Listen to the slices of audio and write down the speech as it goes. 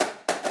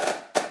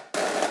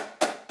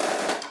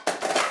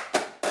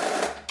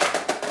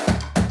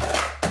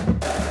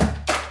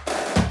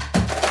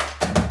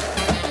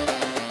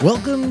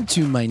Welcome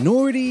to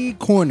Minority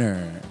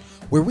Corner,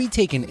 where we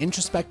take an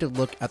introspective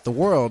look at the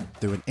world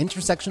through an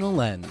intersectional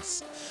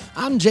lens.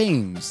 I'm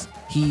James,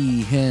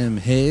 he, him,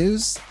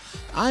 his.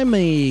 I'm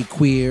a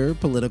queer,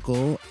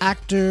 political,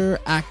 actor,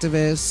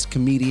 activist,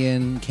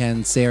 comedian,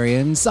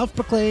 Cancerian,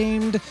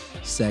 self-proclaimed,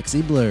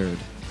 sexy blurred.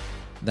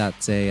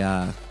 That's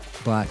a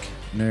black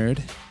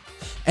nerd.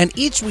 And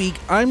each week,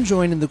 I'm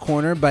joined in the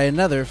corner by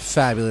another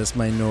fabulous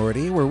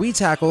minority where we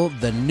tackle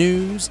the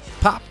news,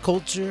 pop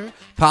culture,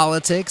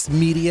 politics,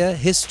 media,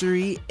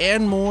 history,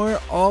 and more,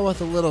 all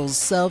with a little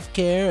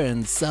self-care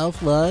and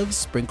self-love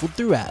sprinkled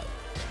throughout.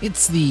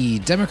 It's the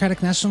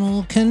Democratic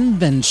National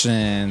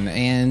Convention,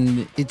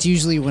 and it's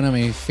usually one of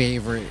my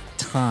favorite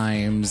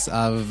times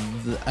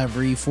of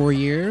every 4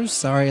 years.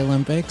 Sorry,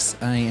 Olympics.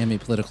 I am a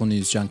political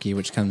news junkie,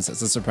 which comes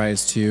as a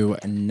surprise to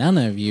none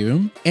of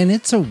you. And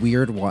it's a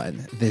weird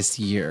one this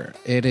year.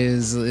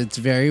 It's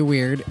very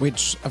weird,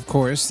 which, of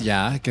course,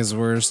 yeah, because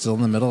we're still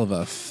in the middle of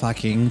a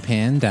fucking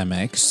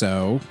pandemic.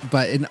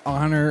 But in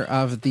honor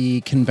of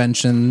the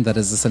convention that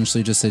is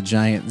essentially just a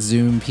giant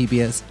Zoom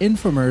PBS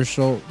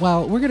infomercial,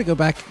 well, we're going to go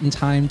back in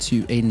time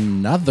to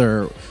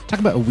talk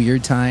about a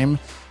weird time.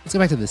 Let's go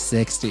back to the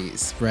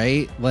 60s,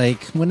 right?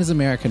 Like, when has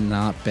America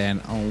not been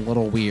a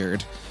little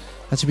weird?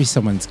 That should be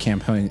someone's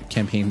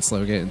campaign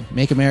slogan.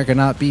 Make America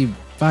not be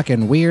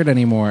fucking weird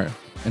anymore.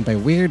 And by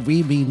weird,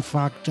 we mean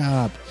fucked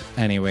up.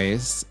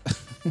 Anyways,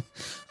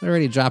 they're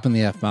already dropping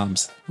the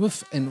F-bombs.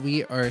 Woof. And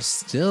we are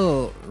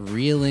still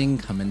reeling,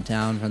 coming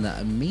down from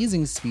that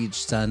amazing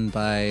speech done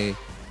by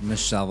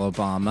Michelle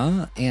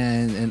Obama,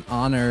 and in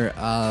honor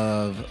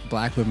of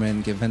Black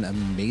women giving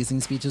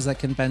amazing speeches at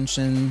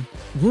convention,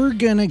 we're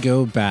gonna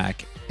go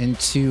back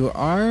into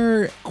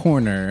our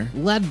corner,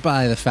 led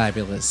by the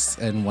fabulous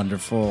and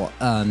wonderful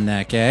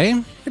Neke.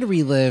 We're gonna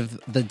relive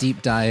the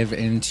deep dive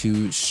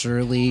into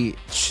Shirley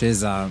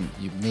Chisholm.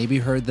 You maybe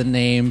heard the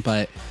name,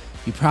 but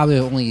you probably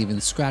only even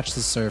scratched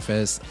the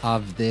surface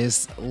of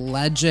this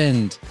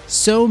legend.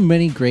 So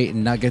many great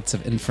nuggets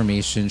of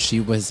information. She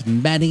was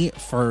many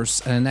firsts,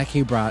 and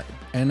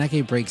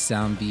Neke breaks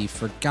down the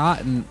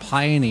forgotten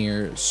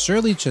pioneer,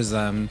 Shirley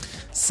Chisholm.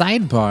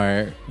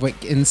 Sidebar, what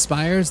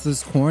inspires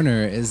this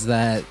corner is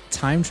that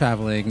time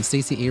traveling,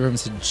 Stacey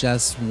Abrams had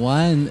just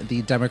won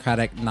the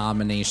Democratic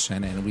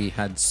nomination, and we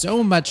had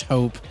so much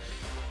hope,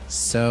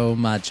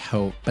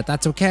 but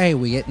that's okay.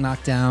 We get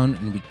knocked down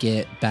and we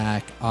get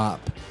back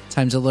up.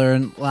 Time to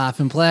learn, laugh,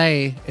 and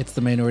play. It's the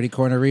Minority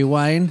Corner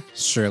Rewind.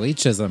 Shirley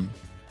Chisholm.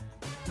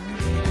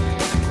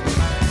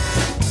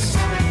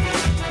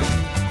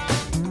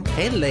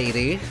 Hey,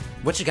 lady.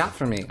 What you got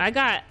for me? I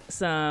got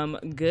some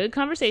good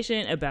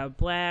conversation about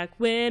Black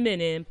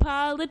women in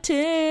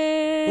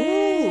politics.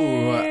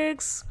 Ooh.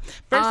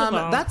 First of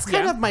all, that's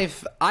kind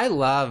of I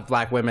love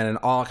Black women in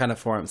all kind of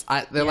forms.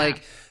 They're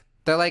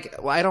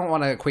like, well, I don't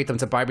want to equate them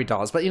to Barbie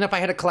dolls, but if I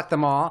had to collect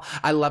them all,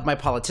 I love my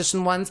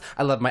politician ones.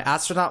 I love my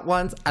astronaut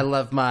ones. I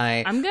love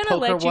my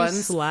poker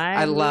ones. Slide.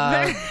 I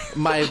love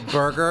my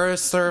burger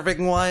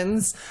serving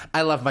ones.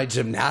 I love my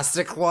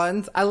gymnastic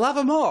ones. I love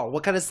them all.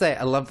 What can I say?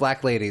 I love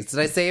Black ladies. Did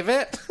I save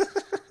it?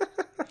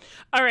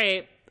 All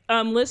right.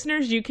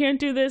 Listeners, you can't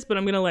do this, but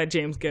I'm going to let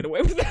James get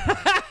away with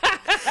that.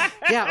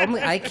 Yeah,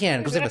 only I can,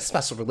 because we have a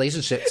special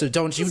relationship, so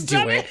don't you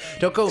do it.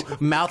 Don't go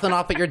mouthing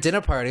off at your dinner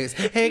parties.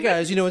 Hey,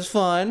 guys, it's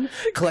fun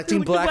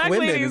collecting black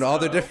women ladies. in all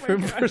their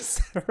different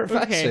professions.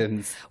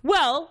 Okay.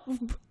 Well,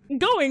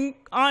 going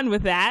on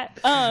with that,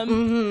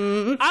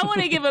 I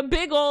want to give a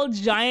big old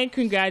giant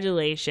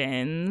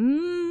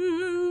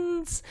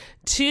congratulations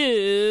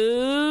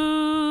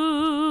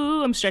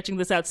to, I'm stretching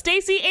this out,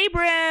 Stacey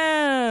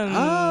Abrams.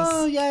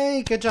 Oh,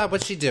 yay. Good job.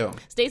 What'd she do?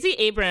 Stacey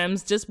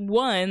Abrams just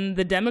won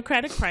the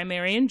Democratic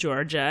primary in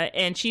Georgia,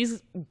 and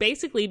she's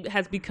basically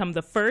has become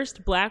the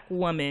first Black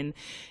woman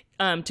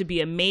to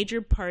be a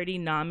major party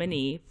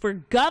nominee for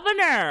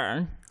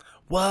governor.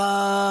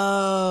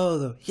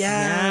 Whoa.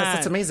 Yes,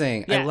 that's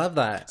amazing. Yeah. I love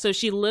that. So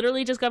she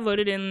literally just got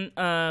voted in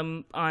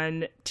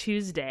on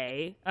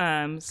Tuesday.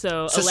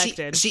 So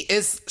elected. She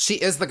is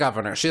the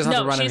governor. She doesn't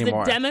have to run anymore.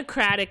 No, she's the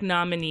Democratic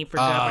nominee for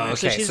governor. Okay.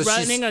 So she's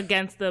running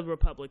against the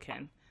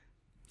Republican.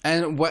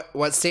 And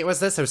what state was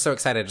this? I was so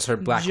excited. Just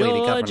heard Black lady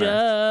governor.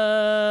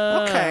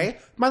 Georgia. Okay.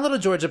 My little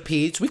Georgia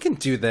peach. We can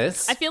do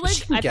this. I feel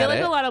like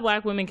a lot of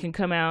Black women can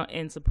come out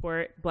and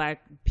support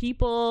Black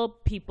people.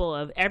 People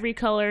of every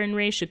color and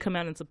race should come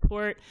out and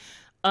support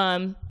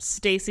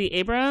Stacey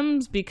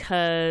Abrams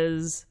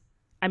because,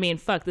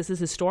 this is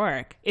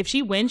historic. If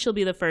she wins, she'll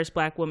be the first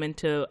Black woman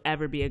to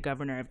ever be a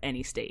governor of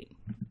any state.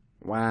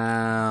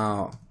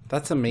 Wow.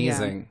 That's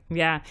amazing.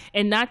 Yeah.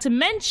 And not to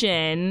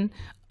mention,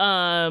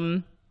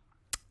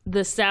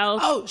 the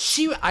South. Oh,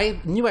 I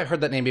knew I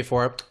heard that name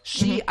before.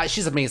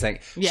 She's amazing.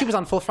 Yeah. She was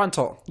on Full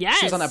Frontal. Yes.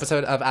 She was on an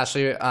episode of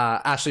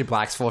Ashley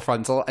Black's Full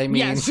Frontal.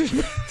 Yes.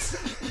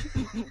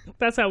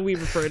 That's how we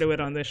refer to it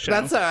on this show.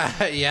 That's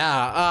but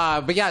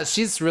yeah,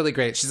 she's really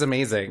great. She's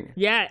amazing.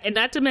 Yeah, and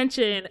not to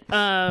mention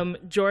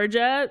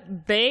Georgia,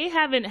 they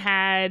haven't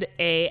had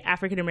a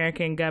African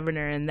American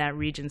governor in that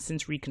region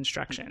since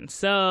Reconstruction.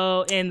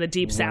 So in the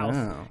deep South,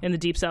 at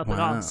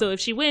all. So if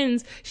she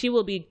wins, she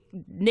will be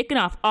nicking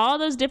off all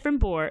those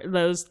different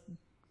those.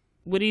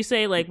 What do you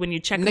say? Like when you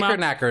check them off?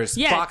 Knickerknackers,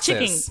 yeah,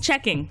 boxes.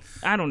 checking.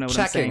 I don't know what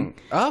I'm saying.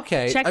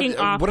 Okay. Checking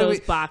off those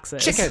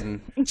boxes.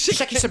 Chicken.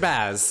 Checky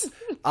Shabazz.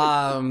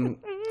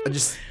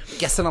 Just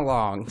guessing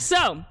along.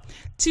 So,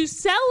 to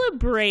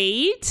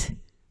celebrate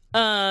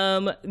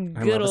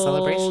good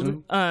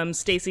old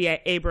Stacey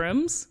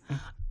Abrams,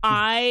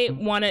 I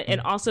want to,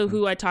 and also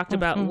who I talked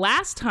about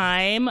last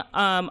time,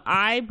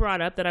 I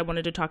brought up that I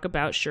wanted to talk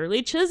about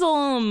Shirley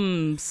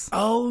Chisholm's.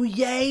 Oh,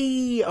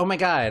 yay. Oh, my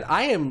God.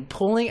 I am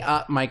pulling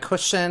up my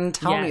cushion.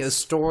 Tell me a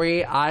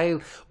story. I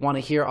want to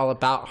hear all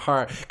about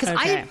her. Because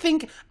I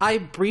think I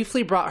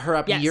briefly brought her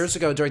up years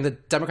ago during the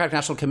Democratic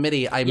National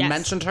Committee. I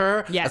mentioned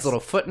her as a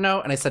little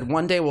footnote, and I said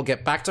one day we'll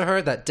get back to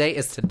her. That day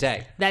is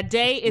today. That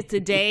day is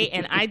today,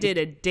 and I did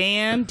a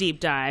damn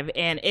deep dive,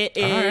 and it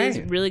is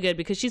really good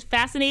because she's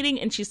fascinating,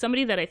 and she's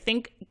somebody that I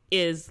think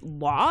is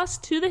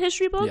lost to the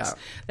history books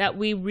that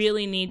we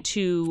really need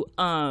to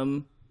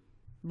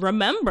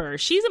remember.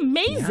 She's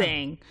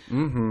amazing. Yeah.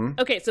 Mm-hmm.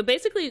 Okay, so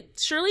basically,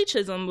 Shirley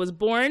Chisholm was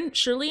born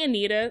Shirley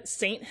Anita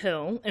St.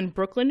 Hill in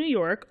Brooklyn, New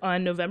York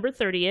on November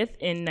 30th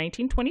in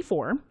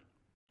 1924.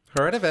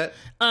 Heard of it.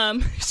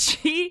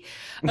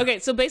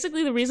 So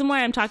basically the reason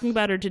why I'm talking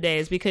about her today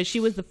is because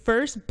she was the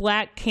first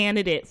black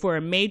candidate for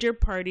a major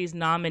party's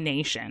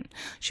nomination.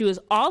 She was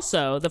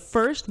also the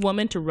first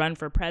woman to run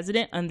for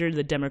president under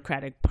the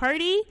Democratic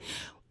Party.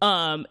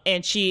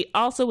 And she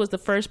also was the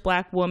first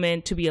black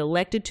woman to be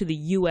elected to the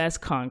U.S.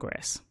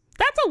 Congress.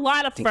 That's a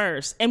lot of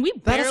firsts. And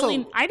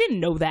I didn't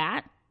know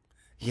that.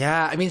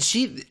 Yeah, I mean,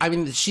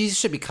 she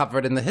should be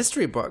covered in the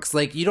history books.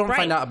 Like, you don't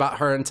find out about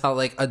her until,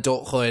 like,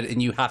 adulthood, and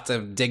you have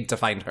to dig to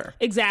find her.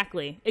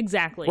 Exactly.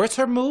 Where's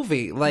her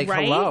movie? Like,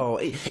 hello.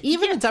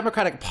 Even the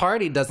Democratic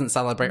Party doesn't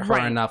celebrate her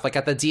enough. Like,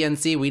 at the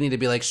DNC, we need to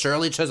be like,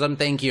 Shirley Chisholm,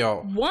 thank you.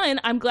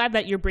 One, I'm glad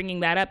that you're bringing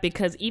that up,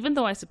 because even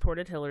though I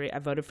supported Hillary, I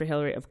voted for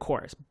Hillary, of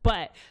course.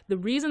 But the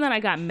reason that I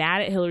got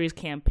mad at Hillary's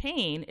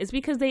campaign is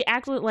because they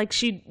acted like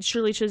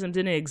Shirley Chisholm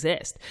didn't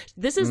exist.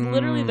 This is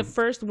literally the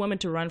first woman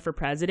to run for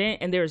president,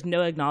 and there is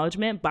no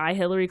acknowledgement by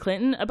Hillary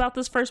Clinton about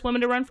this first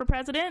woman to run for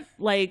president.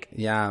 Like,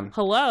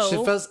 hello.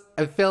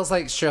 It feels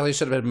like Shirley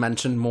should have been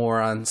mentioned more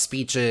on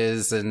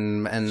speeches,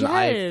 and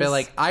I feel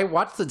like I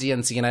watched the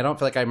DNC and I don't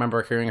feel like I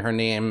remember hearing her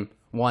name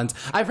once.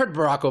 I've heard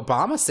Barack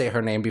Obama say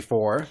her name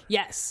before.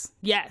 Yes.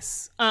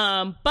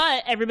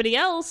 But everybody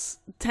else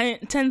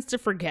tends to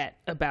forget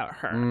about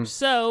her.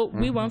 So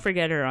we won't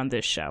forget her on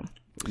this show.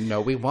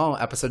 No, we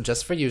won't. Episode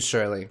just for you,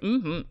 Shirley.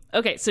 Mm-hmm.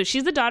 Okay, so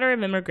she's the daughter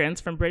of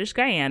immigrants from British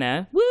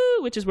Guyana,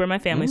 which is where my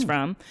family's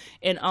from,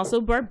 and also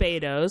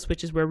Barbados,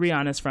 which is where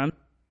Rihanna's from.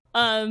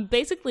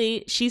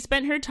 Basically, she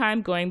spent her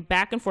time going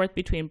back and forth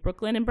between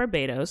Brooklyn and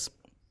Barbados.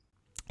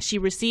 She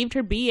received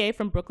her BA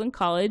from Brooklyn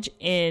College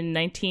in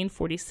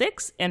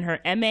 1946 and her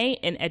MA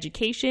in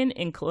education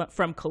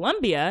from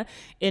Columbia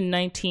in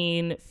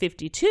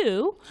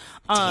 1952.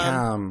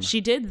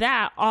 She did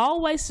that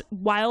all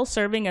while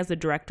serving as the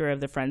director of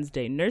the Friends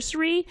Day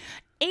Nursery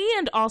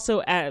and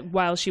also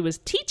while she was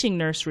teaching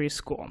nursery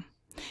school.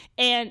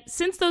 And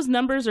since those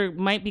numbers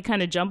might be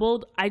kind of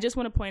jumbled, I just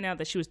want to point out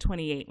that she was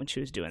 28 when she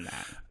was doing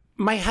that.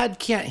 My head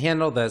can't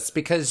handle this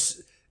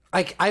because...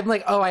 I'm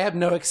like, I have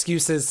no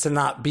excuses to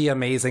not be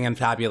amazing and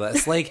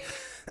fabulous. Like,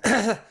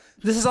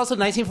 this is also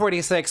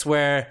 1946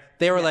 where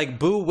they were like,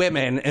 boo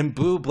women and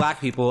boo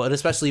black people and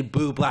especially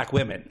boo black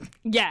women.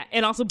 Yeah,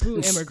 and also boo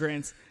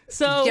immigrants.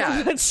 So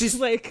she's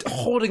like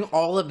holding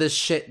all of this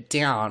shit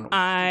down.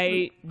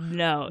 I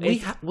know.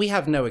 We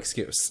have no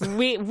excuse.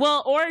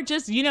 Or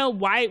just,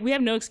 why we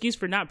have no excuse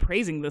for not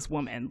praising this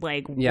woman.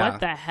 Like,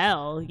 what the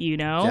hell,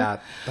 Yeah,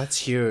 that's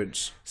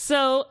huge.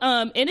 So,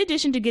 in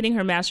addition to getting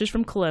her master's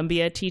from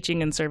Columbia,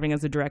 teaching and serving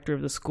as the director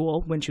of the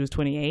school when she was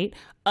 28,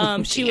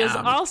 she was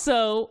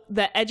also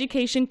the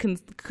education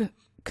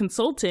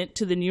consultant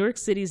to the New York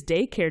City's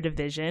daycare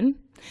division.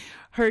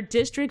 Her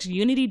district's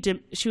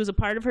she was a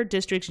part of her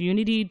district's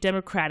Unity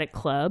Democratic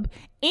Club,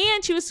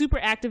 and she was super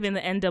active in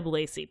the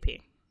NAACP.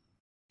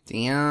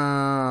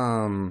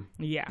 Damn.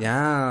 Yeah.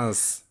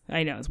 Yes.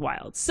 I know, it's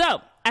wild.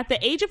 So, at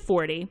the age of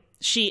 40,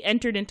 she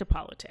entered into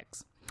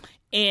politics.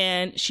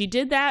 And she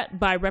did that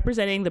by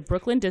representing the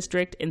Brooklyn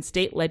district and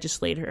state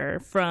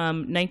legislature from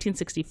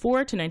 1964 to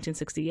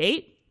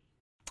 1968.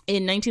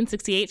 In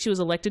 1968, she was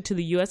elected to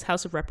the U.S.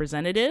 House of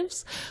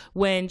Representatives.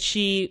 When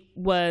she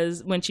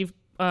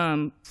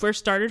first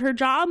started her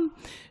job,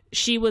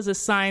 she was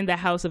assigned the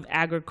House of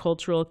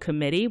Agricultural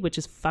Committee, which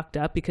is fucked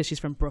up because she's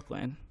from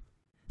Brooklyn.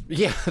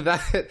 Yeah,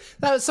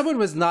 that someone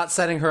was not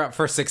setting her up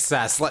for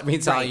success, let me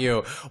tell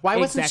you. Why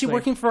wasn't she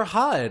working for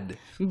HUD?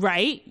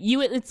 Right?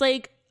 It's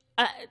like...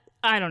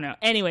 I don't know.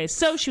 Anyway,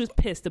 so she was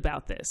pissed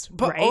about this.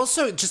 But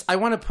also, I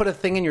want to put a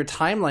thing in your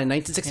timeline,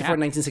 1964,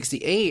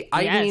 1968.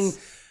 I mean,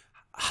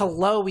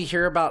 hello, we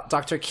hear about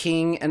Dr.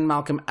 King and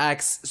Malcolm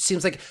X.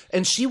 Seems like,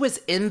 and she was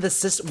in the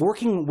system,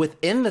 working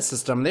within the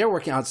system. They're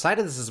working outside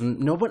of the system.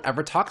 No one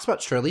ever talks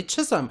about Shirley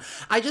Chisholm.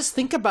 I just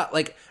think about,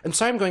 like, I'm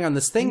sorry I'm going on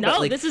this thing, No, but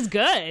like, this is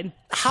good.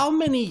 how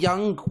many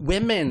young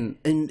women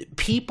and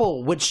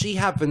people would she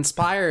have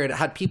inspired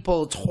had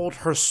people told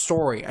her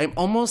story? I'm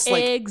almost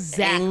like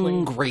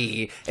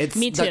angry. It's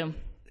me too.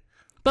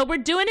 But we're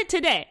doing it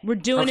today. We're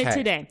doing it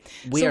today.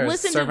 We are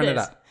serving it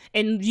up.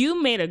 And you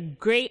made a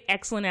great,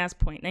 excellent ass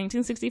point.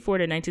 1964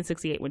 to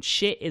 1968, when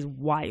shit is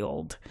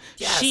wild.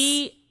 Yes.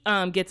 She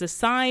gets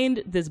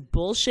assigned this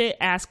bullshit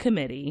ass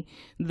committee,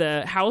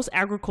 the House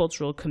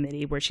Agricultural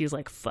Committee, where she's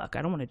like, fuck,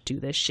 I don't want to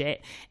do this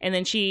shit. And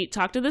then she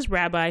talked to this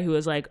rabbi who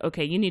was like,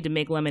 okay, you need to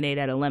make lemonade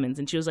out of lemons.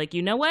 And she was like,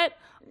 you know what?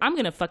 I'm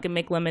going to fucking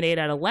make lemonade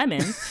out of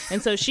lemons.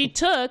 And so she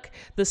took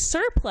the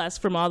surplus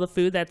from all the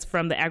food that's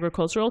from the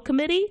Agricultural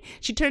Committee.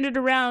 She turned it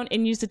around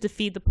and used it to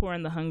feed the poor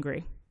and the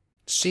hungry.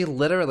 She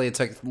literally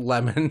took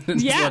lemons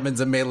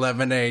and made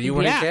lemonade. You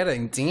weren't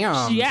kidding.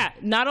 Damn. Yeah.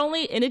 Not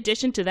only, in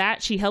addition to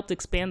that, she helped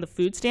expand the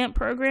food stamp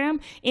program,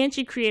 and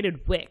she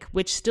created WIC,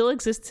 which still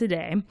exists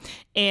today.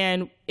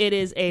 And it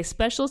is a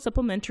special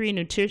supplementary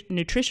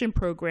nutrition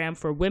program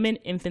for women,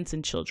 infants,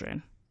 and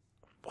children.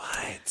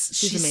 What?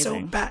 She's so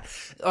bad.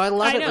 Oh, I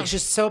love it. Like,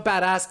 she's so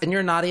badass, and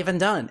you're not even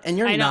done. And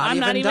you're I'm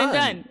not even done.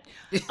 done.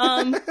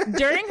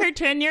 During her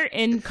tenure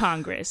in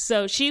Congress,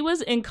 so she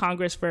was in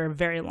Congress for a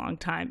very long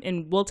time,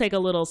 and we'll take a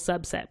little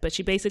subset, but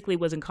she basically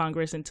was in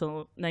Congress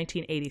until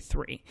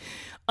 1983.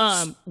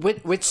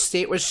 Which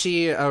state was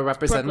she a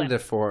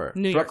representative for?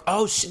 New York.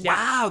 Oh,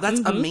 wow, that's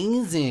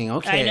amazing.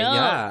 Okay, I know.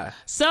 Yeah.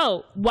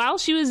 So while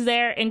she was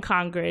there in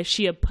Congress,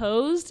 she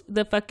opposed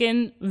the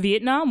fucking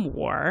Vietnam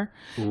War.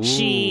 Ooh.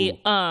 She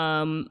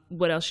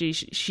what else?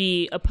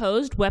 She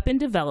opposed weapon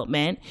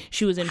development.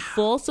 She was in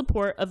full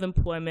support of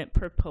employment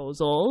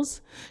proposals.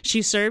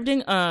 She served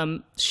in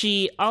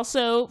she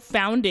also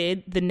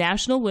founded the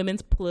National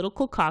Women's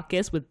Political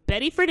Caucus with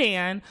Betty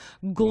Friedan,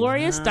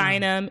 Gloria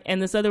Steinem, and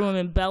this other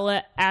woman,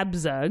 Bella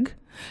Abzug.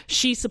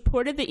 She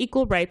supported the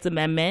Equal Rights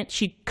Amendment.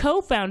 She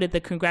co-founded the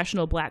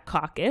Congressional Black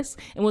Caucus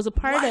and was a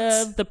part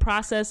of the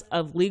process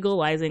of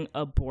legalizing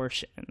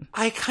abortion.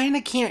 I kind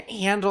of can't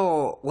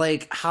handle,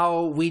 like,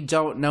 how we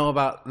don't know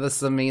about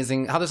this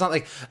amazing, how there's not,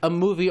 like, a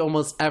movie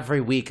almost every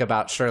week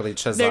about Shirley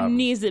Chisholm. There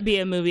needs to be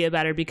a movie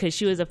about her because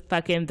she was a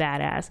fucking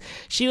badass.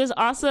 She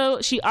also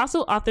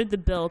authored the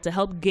bill to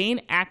help gain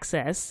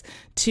access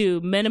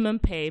to minimum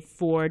pay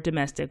for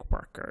domestic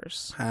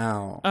workers.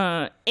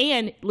 Wow.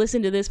 And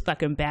listen to this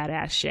fucking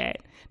badass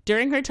shit.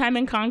 During her time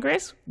in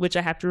Congress, which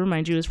I have to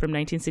remind you is from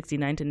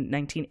 1969 to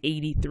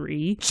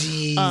 1983,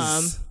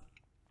 Jeez.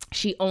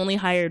 She only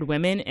hired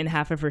women, and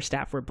half of her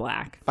staff were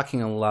black.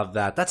 Fucking love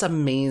that. That's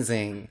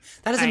amazing.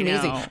 That is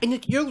amazing.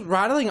 And you're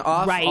rattling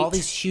off all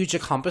these huge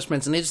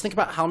accomplishments, and they just think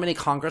about how many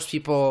Congress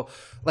people,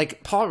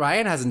 like Paul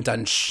Ryan hasn't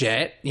done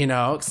shit, you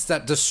know,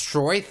 except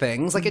destroy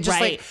things. Like, it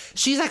just like,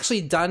 she's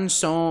actually done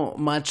so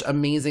much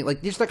amazing. Like,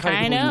 these are the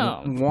kind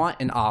of people you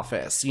want in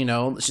office, you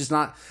know? She's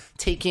not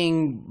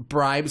taking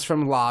bribes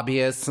from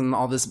lobbyists and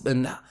all this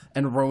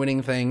and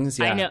ruining things.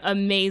 Yeah. I know,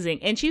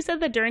 amazing. And she said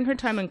that during her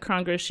time in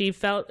Congress, she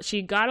felt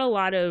she got a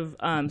lot of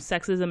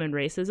sexism and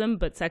racism,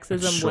 but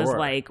sexism was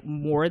like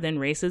more than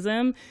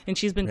racism. And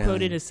she's been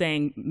quoted as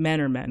saying,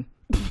 "Men are men."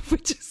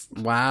 Which is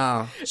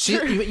wow. She,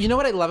 you know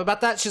what I love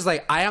about that? She's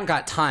like, I don't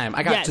got time.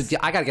 I got to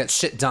get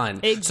shit done.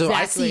 Exactly. So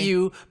I see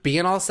you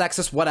being all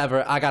sexist,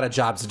 whatever. I got a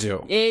job to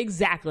do.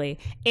 Exactly.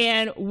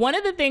 And one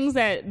of the things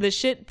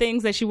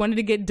that she wanted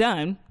to get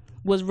done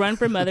was run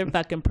for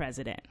motherfucking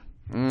president.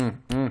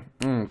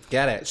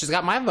 Get it. She's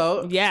got my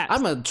vote. Yeah.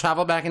 I'm going to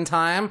travel back in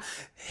time,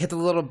 hit the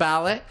little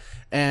ballot,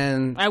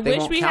 and I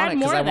wish we had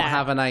more of that. I won't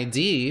have an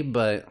ID,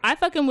 but I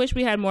fucking wish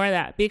we had more of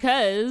that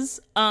because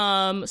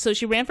so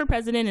she ran for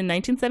president in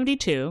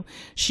 1972.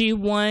 She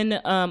won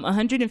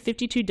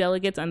 152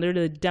 delegates under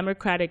the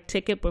Democratic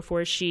ticket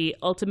before she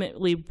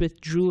ultimately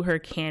withdrew her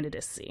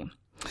candidacy.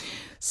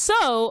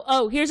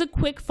 So, here's a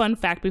quick fun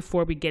fact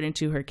before we get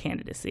into her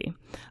candidacy.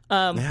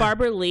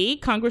 Barbara Lee,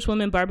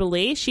 Congresswoman Barbara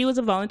Lee, she was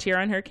a volunteer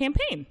on her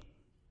campaign.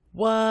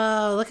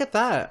 Whoa, look at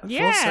that.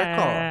 Yeah, full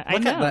circle.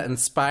 Look at that.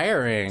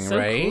 Inspiring, so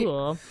right?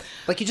 Cool.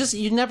 Like,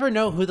 you never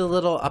know who the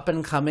little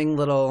up-and-coming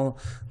little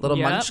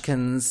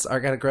munchkins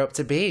are going to grow up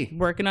to be.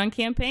 Working on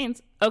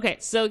campaigns. Okay,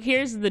 so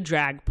here's the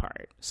drag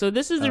part. So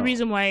this is the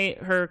reason why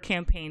her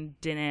campaign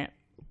didn't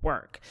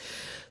work.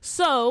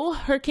 So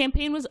her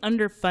campaign was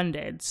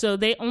underfunded. So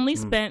they only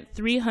spent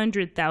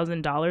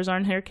 $300,000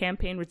 on her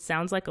campaign, which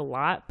sounds like a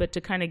lot, but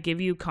to kind of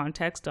give you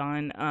context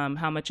on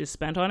how much is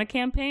spent on a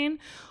campaign,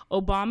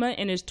 Obama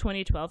in his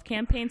 2012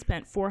 campaign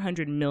spent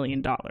 $400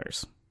 million.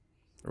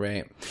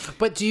 Right.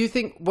 But do you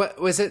think, what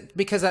was it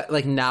because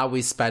like now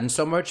we spend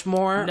so much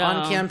more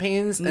on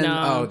campaigns? And,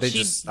 no, they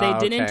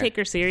didn't take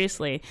her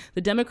seriously.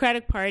 The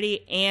Democratic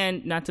Party,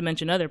 and not to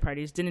mention other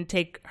parties, didn't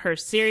take her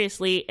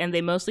seriously, and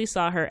they mostly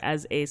saw her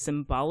as a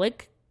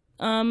symbolic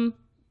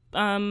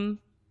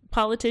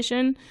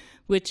politician,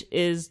 which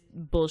is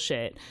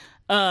bullshit.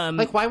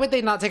 Like, why would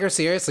they not take her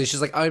seriously?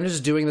 She's like, I'm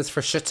just doing this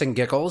for shits and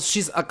giggles.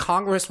 She's a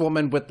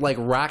congresswoman with, like,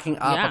 racking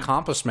up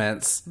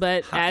accomplishments.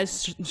 But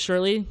as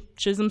Shirley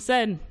Chisholm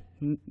said,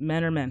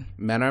 men are men.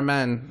 Men are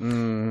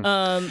men.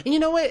 And you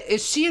know what?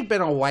 If she had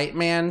been a white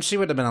man, she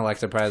would have been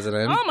elected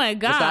president. Oh my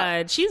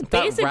God. She's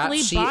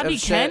basically Bobby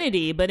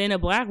Kennedy, but in a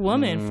black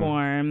woman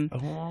form.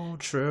 Oh,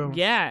 true.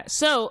 Yeah.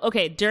 So,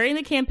 okay, during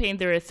the campaign,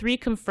 there are 3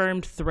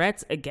 confirmed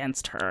threats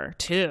against her,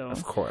 too.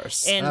 Of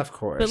course.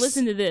 But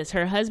listen to this.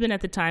 Her husband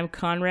at the time,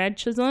 Conrad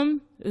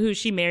Chisholm, who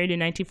she married in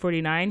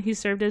 1949, he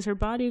served as her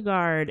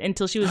bodyguard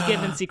until she was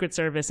given Secret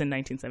Service in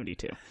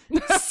 1972.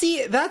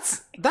 See, that's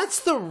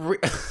the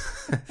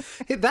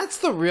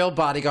real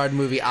bodyguard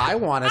movie I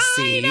want to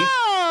see. I know.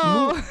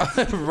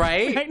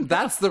 Right?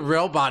 That's the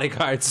real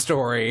bodyguard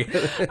story.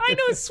 I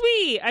know, it's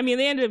sweet. I mean,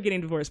 they ended up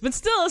getting divorced, but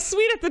still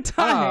sweet at the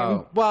time.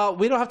 Oh, well,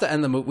 we don't have to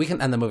end the movie. We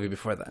can end the movie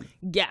before then.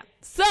 Yeah.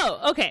 So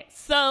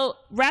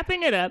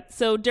wrapping it up.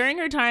 So during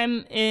her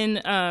time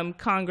in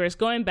Congress,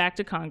 going back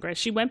to Congress,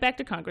 she went back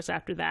to Congress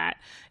after that,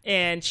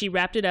 and she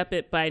wrapped it up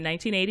by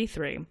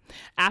 1983.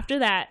 After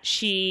that,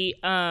 she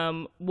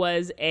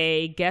was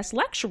a guest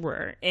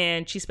lecturer,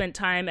 and she spent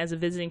time as a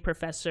visiting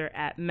professor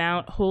at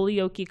Mount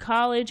Holyoke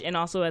College and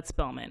also at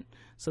Spelman.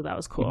 So that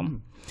was cool.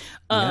 In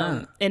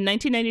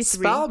 1993...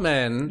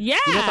 Spelman? Yeah.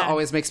 You know what that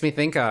always makes me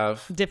think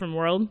of? Different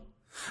world.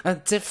 A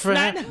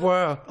different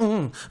world,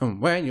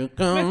 where you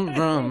come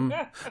from.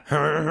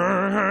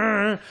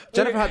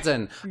 Jennifer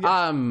Hudson.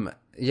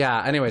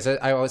 Yeah, anyways,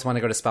 I always want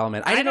to go to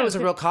Spelman. I didn't know it was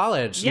a real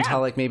college until,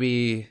 like,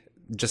 maybe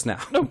just now.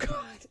 Oh,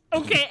 God.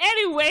 Okay,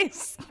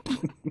 anyways.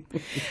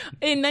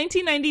 In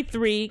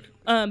 1993,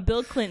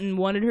 Bill Clinton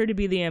wanted her to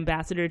be the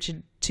ambassador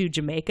to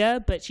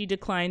Jamaica, but she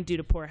declined due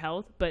to poor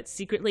health. But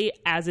secretly,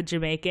 as a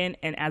Jamaican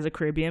and as a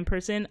Caribbean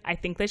person, I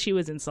think that she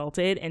was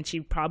insulted, and she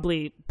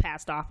probably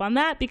passed off on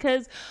that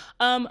because,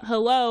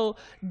 hello,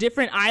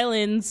 different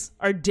islands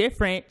are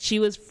different. She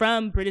was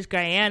from British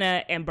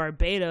Guyana and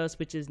Barbados,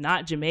 which is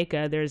not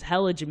Jamaica. There's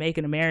hella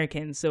Jamaican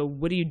Americans. So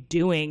what are you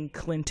doing,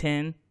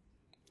 Clinton?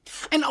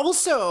 And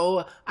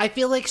also, I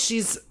feel like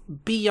she's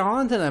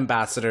beyond an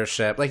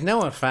ambassadorship. Like,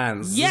 no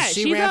offense. Yeah,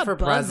 she she's ran for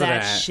above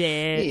president. that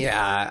shit.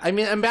 Yeah. I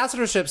mean,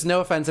 ambassadorships,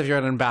 no offense if you're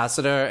an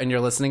ambassador and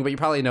you're listening, but you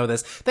probably know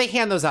this. They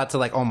hand those out to,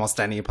 like, almost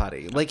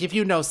anybody. Like, if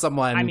you know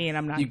someone, I mean,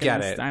 I'm not saying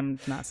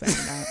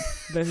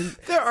that.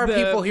 There are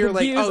people here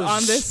like, oh,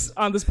 on this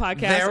podcast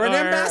they're an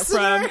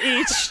ambassador? from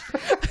each...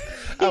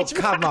 Oh,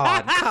 come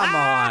on.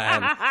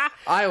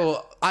 I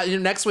will.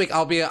 Next week,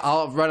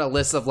 I'll run a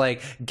list of,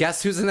 like,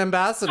 guess who's an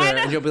ambassador,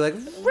 and you'll be like,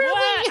 really?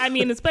 What? I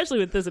mean, especially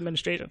with this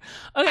administration.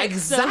 Okay,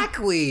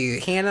 exactly.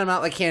 Hand them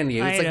out like candy.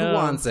 It's like, who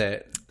wants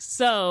it?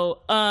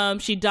 So,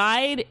 she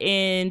died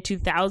in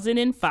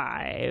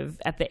 2005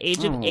 at the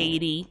age of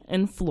 80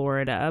 in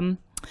Florida.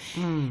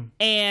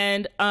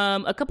 And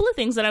a couple of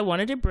things that I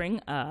wanted to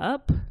bring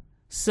up.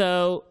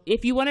 So,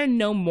 if you want to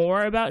know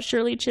more about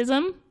Shirley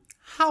Chisholm,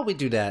 how we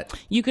do that?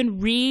 You can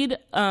read.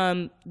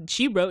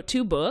 She wrote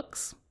 2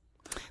 books.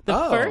 The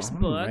first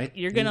book,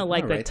 you're going to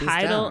like the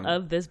title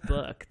of this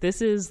book.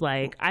 This is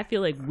like, I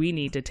feel like we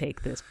need to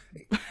take this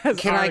as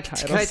Can I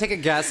take a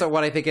guess at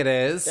what I think it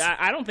is?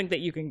 I don't think that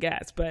you can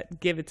guess, but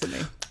give it to me.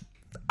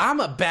 I'm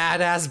a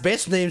badass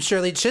bitch named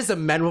Shirley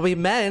Chisholm. Men will be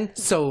men,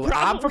 so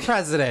I'm for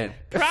president.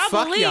 Probably.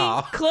 Fuck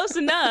y'all. Close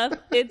enough.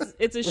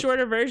 It's a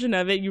shorter version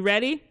of it. You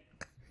ready?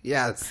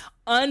 Yes.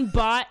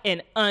 Unbought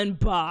and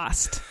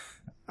Unbossed.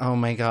 Oh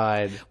my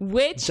God.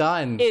 Which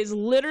is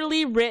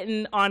literally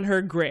written on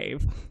her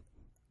grave.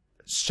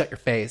 Shut your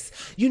face.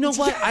 You know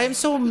what? I am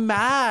so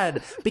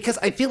mad because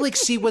I feel like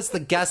she was the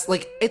guest.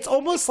 Like, it's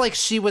almost like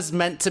she was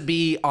meant to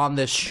be on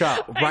this show,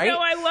 right? I know,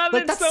 I love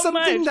like, it that's so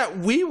much. something that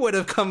we would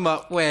have come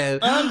up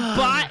with.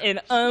 Unbought and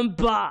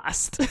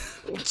Unbossed.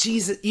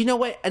 Jesus. You know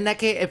what,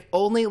 Anneke, if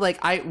only,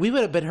 like, we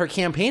would have been her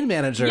campaign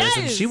managers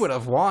and she would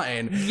have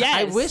won. Yes.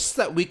 I wish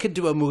that we could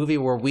do a movie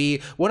where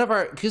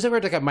because we're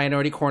like a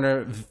Minority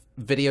Corner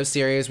video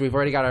series. We've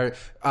already got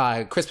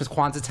our Christmas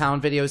Kwanzaa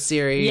video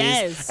series.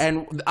 Yes.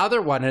 And the other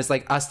one is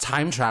like us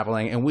time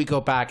traveling and we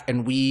go back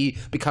and we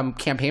become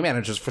campaign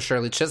managers for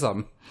Shirley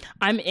Chisholm.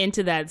 I'm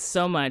into that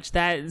so much.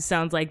 That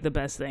sounds like the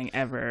best thing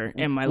ever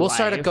in my life. We'll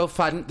start a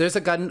GoFundMe.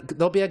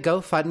 There'll be a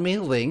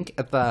GoFundMe link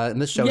in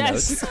the show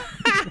notes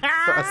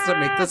for us to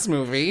make this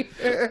movie.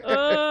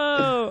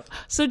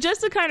 So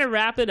just to kind of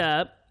wrap it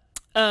up,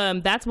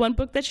 that's one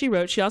book that she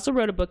wrote. She also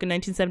wrote a book in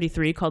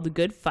 1973 called The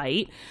Good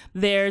Fight.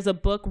 There's a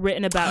book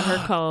written about her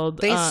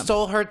called... They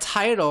stole her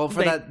title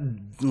for that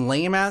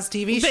lame-ass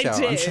TV show.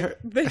 Did. I'm sure.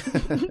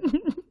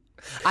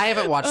 I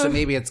haven't watched it.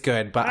 Maybe it's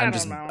good, but I'm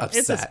just upset.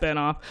 It's a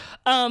spinoff.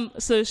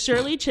 So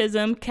Shirley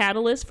Chisholm,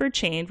 Catalyst for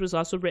Change, was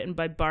also written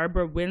by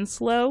Barbara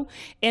Winslow.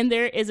 And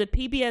there is a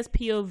PBS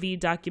POV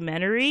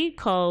documentary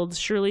called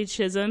Shirley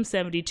Chisholm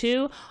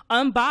 72,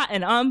 Unbought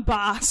and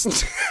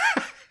Unbossed.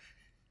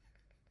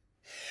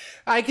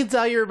 I can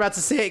tell you're about to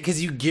say it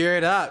because you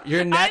geared up.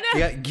 Your neck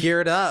got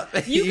geared up.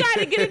 You got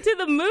to get into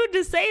the mood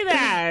to say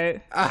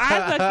that.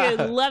 I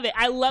fucking love it.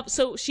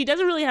 So she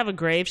doesn't really have a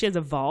grave. She has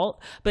a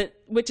vault,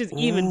 which is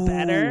even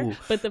better.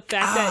 But the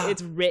fact that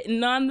it's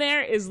written on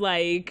there is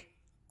like,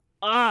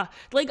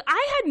 like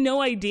I had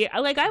no idea.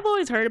 Like I've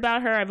always heard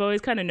about her. I've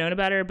always kind of known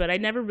about her, but I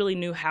never really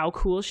knew how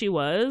cool she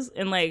was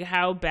and like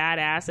how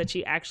badass that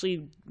she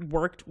actually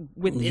worked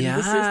within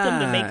the system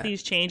to make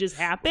these changes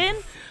happen.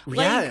 Like,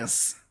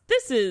 yes.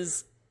 This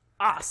is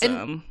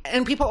awesome.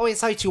 And people always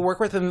tell you to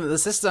work within the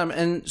system,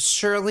 and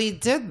Shirley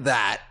did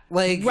that.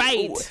 Like,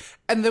 right.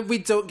 And then we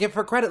don't give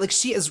her credit. Like,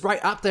 she is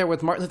right up there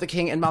with Martin Luther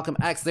King and Malcolm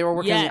X. They were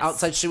working on the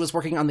outside. She was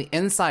working on the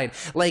inside.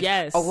 Like,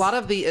 a lot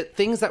of the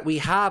things that we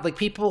have, like,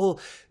 people...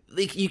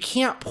 Like, you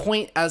can't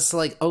point as to,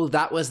 like, oh,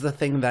 that was the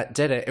thing that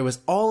did it. It was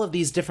all of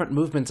these different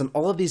movements and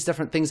all of these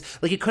different things.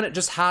 Like, you couldn't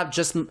just have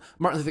just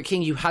Martin Luther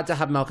King. You had to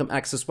have Malcolm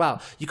X as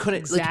well. You couldn't,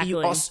 exactly.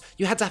 like,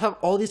 you had to have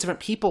all these different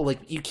people.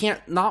 Like, you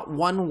can't, not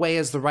one way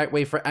is the right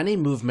way for any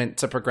movement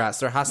to progress.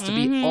 There has to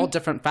be all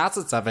different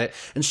facets of it.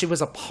 And she was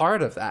a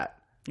part of that.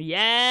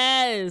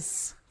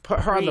 Yes. Put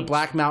her on the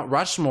Black Mount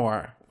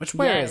Rushmore.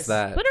 Where is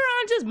that? Put her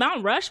on just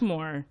Mount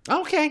Rushmore.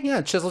 Okay,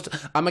 yeah, chisel.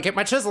 I'm gonna get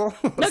my chisel.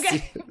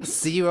 Okay.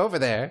 see you over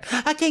there.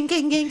 King.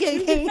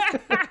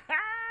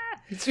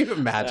 Could you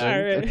imagine?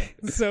 All right.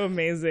 So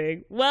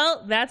amazing.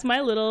 Well, that's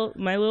my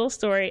little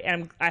story,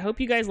 and I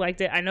hope you guys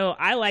liked it. I know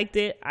I liked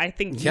it. I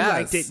think you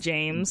liked it,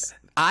 James.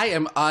 I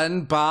am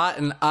unbought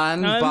and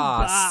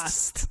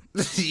unbossed.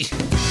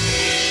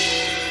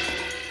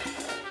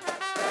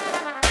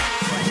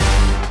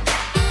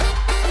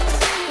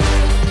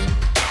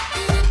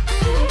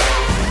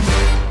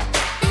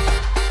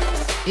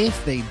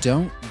 If they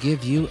don't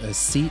give you a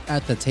seat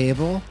at the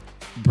table,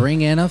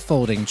 bring in a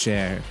folding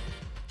chair.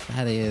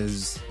 That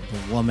is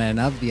the woman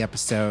of the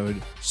episode,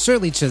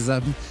 Shirley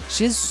Chisholm.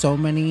 She has so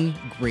many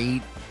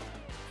great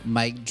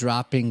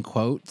mic-dropping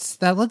quotes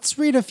that let's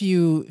read a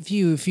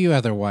few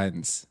other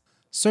ones.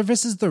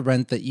 Service is the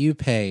rent that you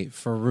pay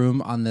for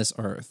room on this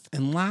earth.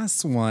 And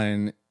last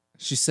one,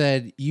 she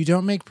said, you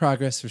don't make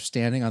progress for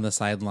standing on the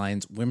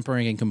sidelines,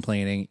 whimpering and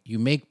complaining. You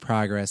make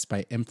progress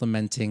by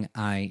implementing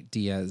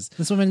ideas.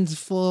 This woman's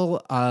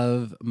full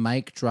of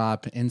mic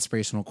drop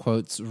inspirational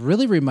quotes,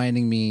 really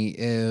reminding me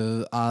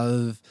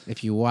of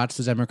if you watch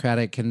the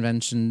Democratic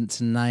convention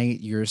tonight,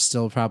 you're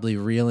still probably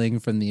reeling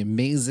from the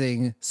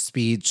amazing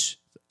speech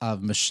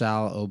of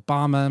Michelle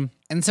Obama.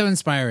 And so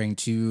inspiring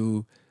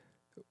to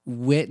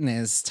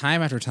witness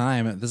time after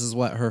time. This is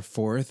what, her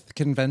third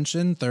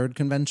convention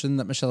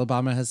that Michelle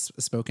Obama has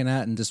spoken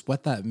at, and just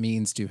what that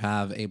means to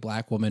have a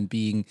Black woman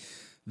being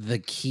the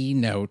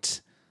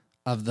keynote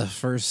of the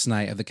first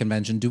night of the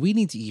convention. Do we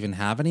need to even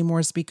have any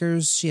more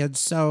speakers? She had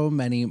so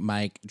many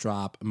mic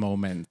drop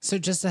moments. So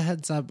just a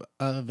heads up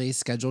of a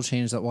schedule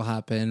change that will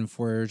happen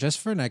for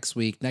next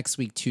week. Next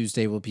week,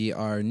 Tuesday, will be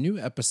our new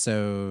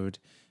episode.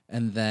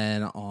 And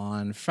then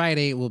on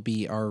Friday will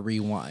be our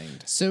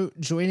rewind. So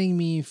joining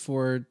me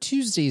for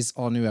Tuesday's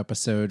all-new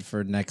episode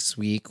for next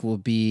week will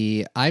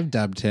be, I've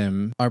dubbed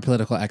him, our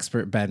political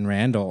expert, Ben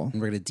Randall.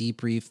 And we're going to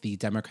debrief the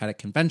Democratic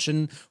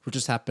Convention, which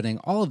is happening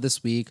all of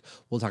this week.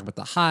 We'll talk about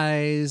the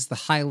highs, the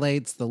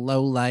highlights, the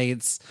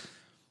lowlights.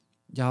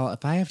 Y'all,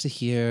 if I have to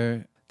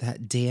hear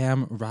that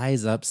damn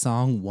Rise Up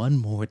song one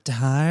more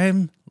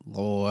time,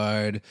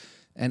 Lord...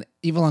 And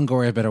Eva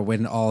Longoria better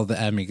win all the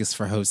Emmys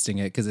for hosting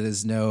it, because it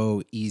is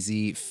no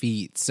easy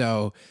feat.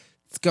 So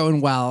it's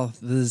going well,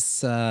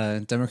 this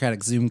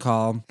Democratic Zoom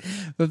call,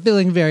 but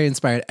feeling very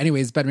inspired.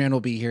 Anyways, Ben Rand will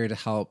be here to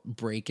help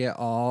break it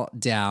all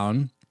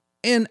down.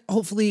 And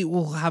hopefully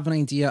we'll have an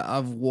idea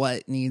of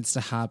what needs to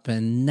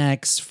happen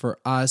next for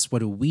us. What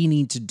do we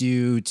need to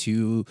do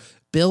to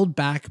build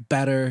back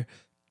better,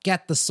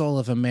 get the soul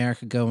of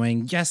America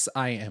going? Yes,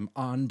 I am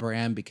on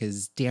brand,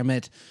 because damn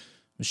it,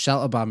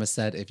 Michelle Obama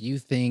said, if you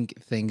think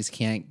things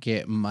can't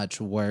get much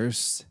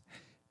worse,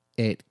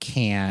 it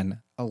can.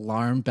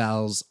 Alarm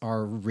bells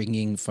are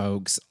ringing,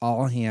 folks.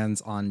 All hands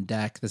on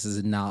deck. This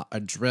is not a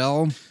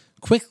drill.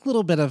 Quick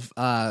little bit of,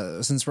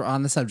 since we're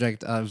on the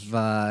subject of,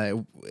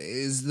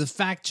 is the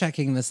fact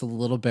checking this a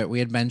little bit. We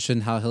had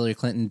mentioned how Hillary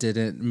Clinton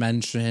didn't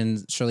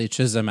mention Shirley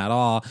Chisholm at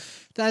all.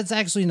 That's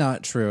actually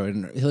not true.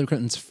 In Hillary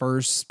Clinton's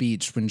first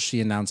speech, when she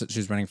announced that she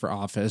was running for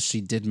office,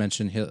 she did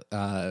mention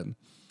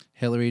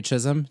Hillary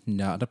Chisholm,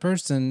 not a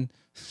person,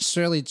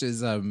 Shirley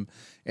Chisholm.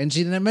 And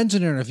she didn't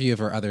mention her in a few of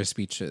her other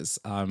speeches.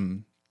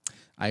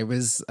 I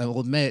will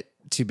admit,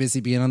 too busy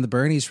being on the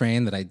Bernie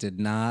train that I did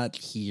not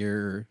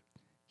hear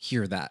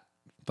that.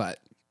 But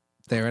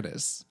there it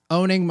is.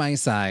 Owning my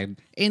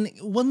side. And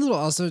one little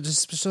also,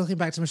 just looking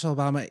back to Michelle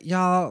Obama,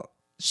 y'all,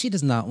 she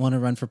does not want to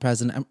run for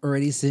president. I'm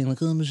already seeing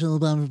like, oh, Michelle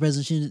Obama for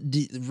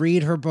president.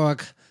 Read her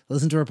book,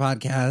 listen to her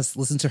podcast,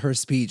 listen to her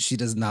speech. She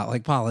does not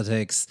like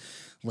politics.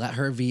 Let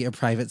her be a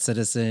private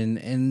citizen.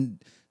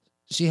 And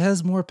she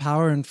has more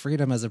power and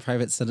freedom as a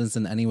private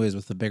citizen anyways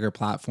with a bigger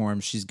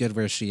platform. She's good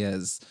where she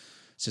is.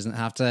 She doesn't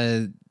have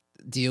to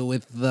deal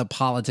with the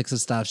politics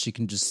of stuff. She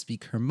can just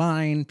speak her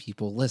mind.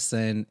 People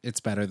listen. It's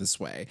better this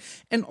way.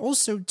 And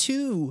also,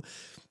 too,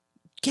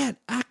 get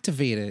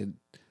activated.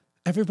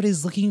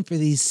 Everybody's looking for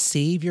these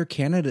savior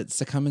candidates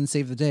to come and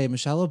save the day.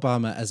 Michelle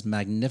Obama, as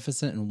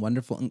magnificent and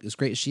wonderful and as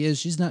great as she is,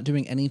 she's not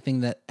doing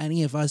anything that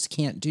any of us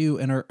can't do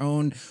in our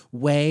own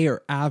way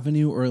or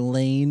avenue or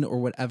lane or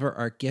whatever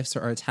our gifts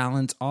or our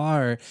talents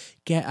are.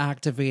 Get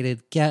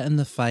activated. Get in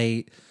the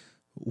fight.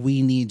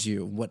 We need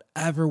you.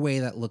 Whatever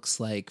way that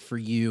looks like for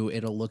you,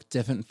 it'll look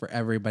different for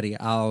everybody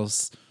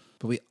else.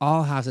 But we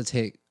all have to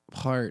take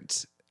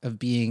part of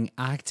being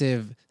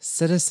active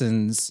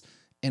citizens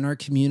in our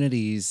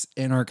communities,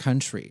 in our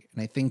country.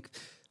 And I think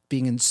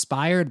being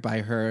inspired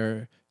by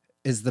her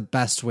is the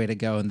best way to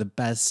go and the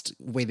best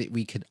way that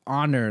we could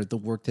honor the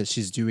work that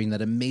she's doing,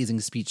 that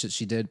amazing speech that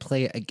she did.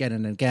 Play it again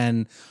and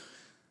again.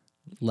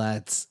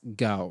 Let's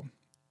go.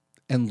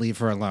 And leave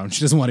her alone. She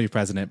doesn't want to be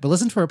president. But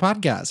listen to her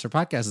podcast. Her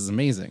podcast is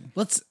amazing.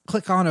 Let's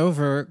click on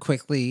over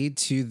quickly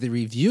to the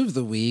review of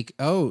the week.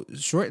 Oh,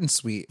 short and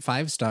sweet,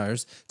 5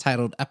 stars,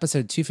 titled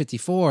Episode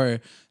 254.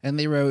 And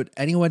they wrote,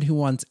 anyone who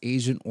wants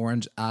Agent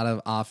Orange out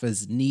of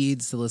office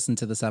needs to listen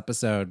to this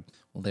episode.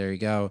 Well, there you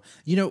go.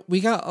 You know, we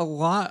got a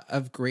lot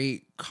of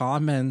great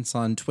comments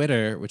on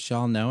Twitter, which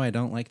y'all know I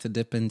don't like to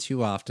dip in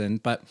too often,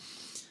 but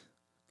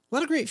a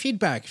lot of great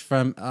feedback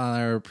from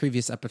our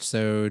previous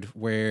episode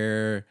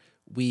where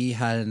we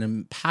had an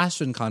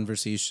impassioned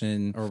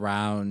conversation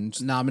around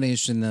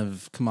nomination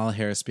of Kamala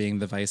Harris being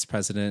the vice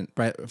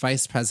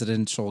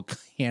presidential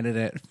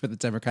candidate for the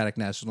Democratic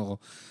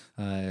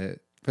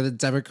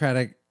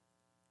Democratic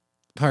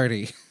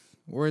Party.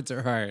 Words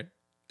are hard.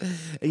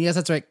 And yes,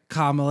 that's right,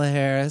 Kamala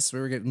Harris. We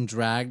were getting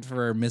dragged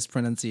for our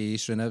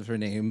mispronunciation of her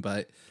name,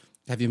 but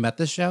have you met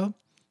this show?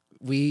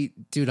 We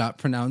do not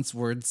pronounce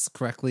words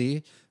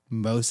correctly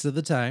most of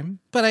the time.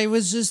 But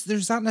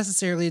there's not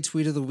necessarily a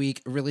tweet of the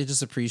week. I really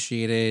just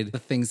appreciated the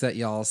things that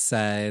y'all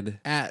said.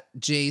 At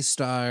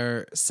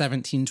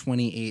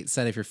JStar1728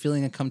 said, if you're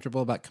feeling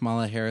uncomfortable about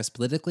Kamala Harris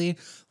politically,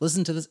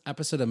 listen to this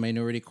episode of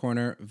Minority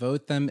Corner,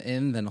 vote them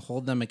in, then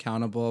hold them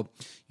accountable.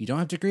 You don't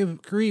have to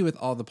agree with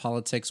all the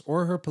politics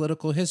or her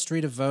political history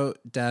to vote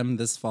Dem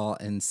this fall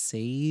and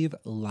save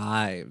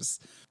lives.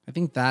 I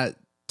think that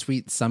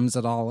tweet sums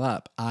it all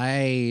up.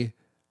 I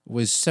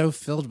was so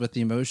filled with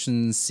the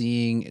emotions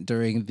seeing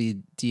during the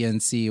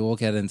DNC, we'll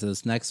get into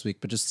this next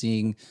week, but just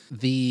seeing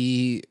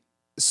the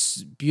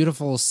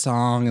beautiful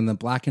song and the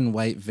black and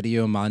white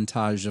video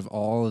montage of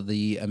all of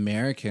the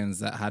Americans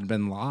that had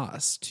been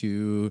lost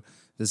to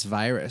this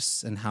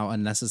virus and how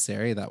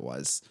unnecessary that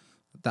was,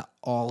 that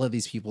all of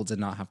these people did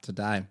not have to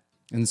die.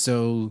 And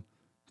so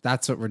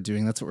that's what we're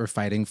doing. That's what we're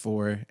fighting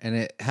for. And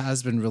it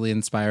has been really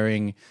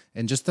inspiring.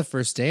 And just the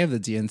first day of the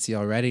DNC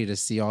already to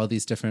see all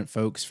these different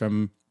folks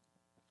from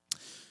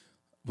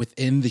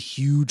within the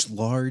huge,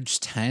 large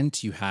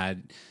tent. You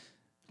had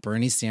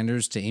Bernie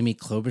Sanders to Amy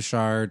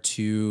Klobuchar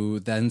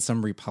to then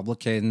some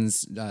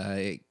Republicans,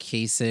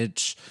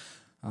 Kasich.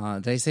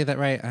 Did I say that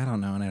right? I don't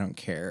know, and I don't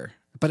care.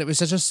 But it was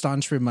such a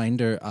staunch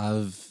reminder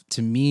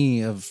to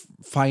me, of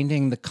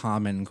finding the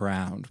common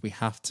ground. We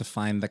have to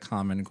find the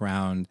common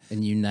ground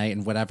and unite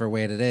in whatever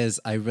way it is.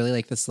 I really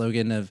like the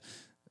slogan of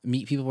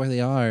meet people where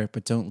they are,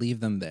 but don't leave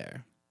them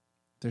there.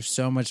 There's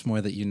so much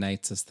more that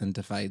unites us than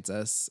divides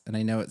us. And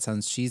I know it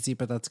sounds cheesy,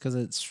 but that's because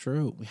it's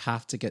true. We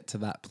have to get to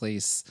that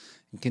place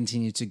and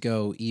continue to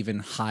go even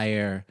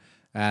higher,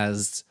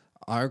 as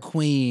our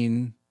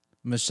queen,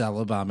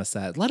 Michelle Obama,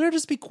 said. Let her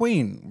just be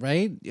queen,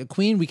 right? A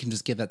queen, we can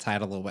just give that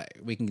title away.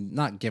 We can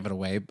not give it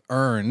away,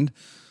 earned.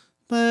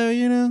 But,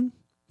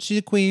 she's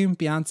a queen,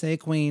 Beyonce a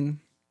queen,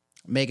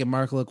 Meghan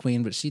Markle a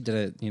queen, but she did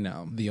it,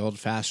 the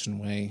old-fashioned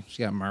way.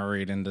 She got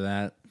married into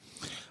that.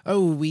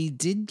 Oh, we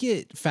did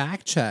get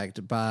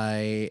fact-checked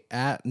by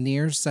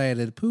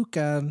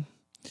 @nearsightedpuka.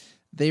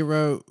 They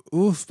wrote,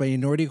 oof,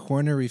 Minority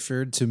Corner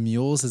referred to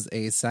mules as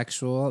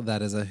asexual.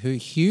 That is a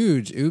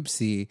huge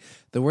oopsie.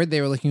 The word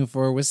they were looking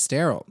for was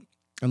sterile.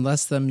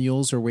 Unless the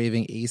mules were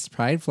waving ace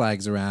pride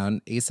flags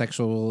around,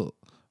 asexual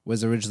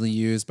was originally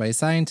used by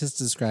scientists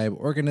to describe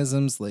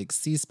organisms like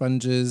sea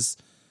sponges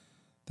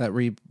that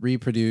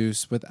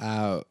reproduce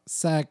without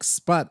sex,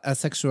 but as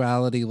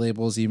sexuality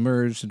labels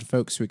emerged and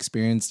folks who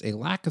experienced a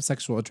lack of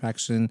sexual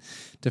attraction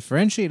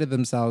differentiated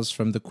themselves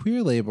from the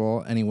queer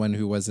label, anyone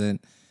who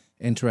wasn't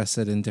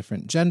interested in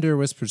different gender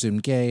was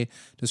presumed gay.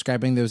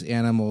 Describing those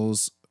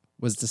animals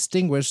was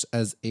distinguished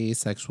as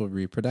asexual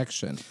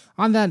reproduction.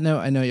 On that note,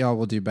 I know y'all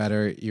will do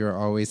better. You're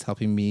always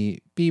helping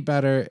me be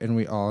better, and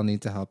we all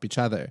need to help each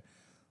other.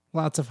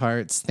 Lots of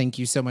hearts. Thank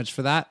you so much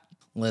for that.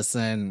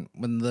 Listen,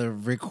 when the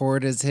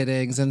record is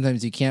hitting,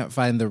 sometimes you can't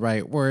find the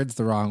right words,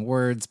 the wrong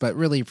words, but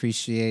really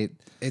appreciate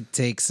it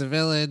takes a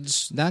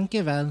village.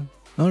 Dankjewel.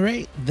 All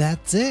right,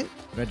 that's it.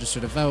 Register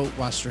to vote,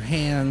 wash your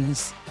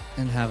hands,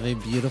 and have a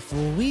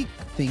beautiful week.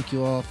 Thank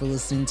you all for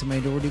listening to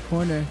Minority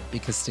Corner,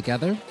 because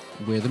together,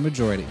 we're the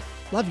majority.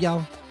 Love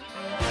y'all.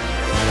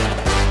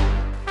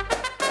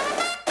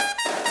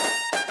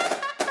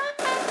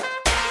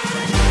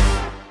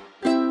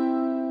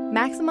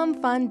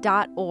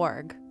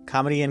 MaximumFun.org.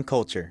 comedy and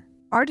culture.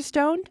 Artist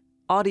owned,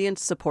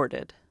 Audience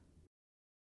supported.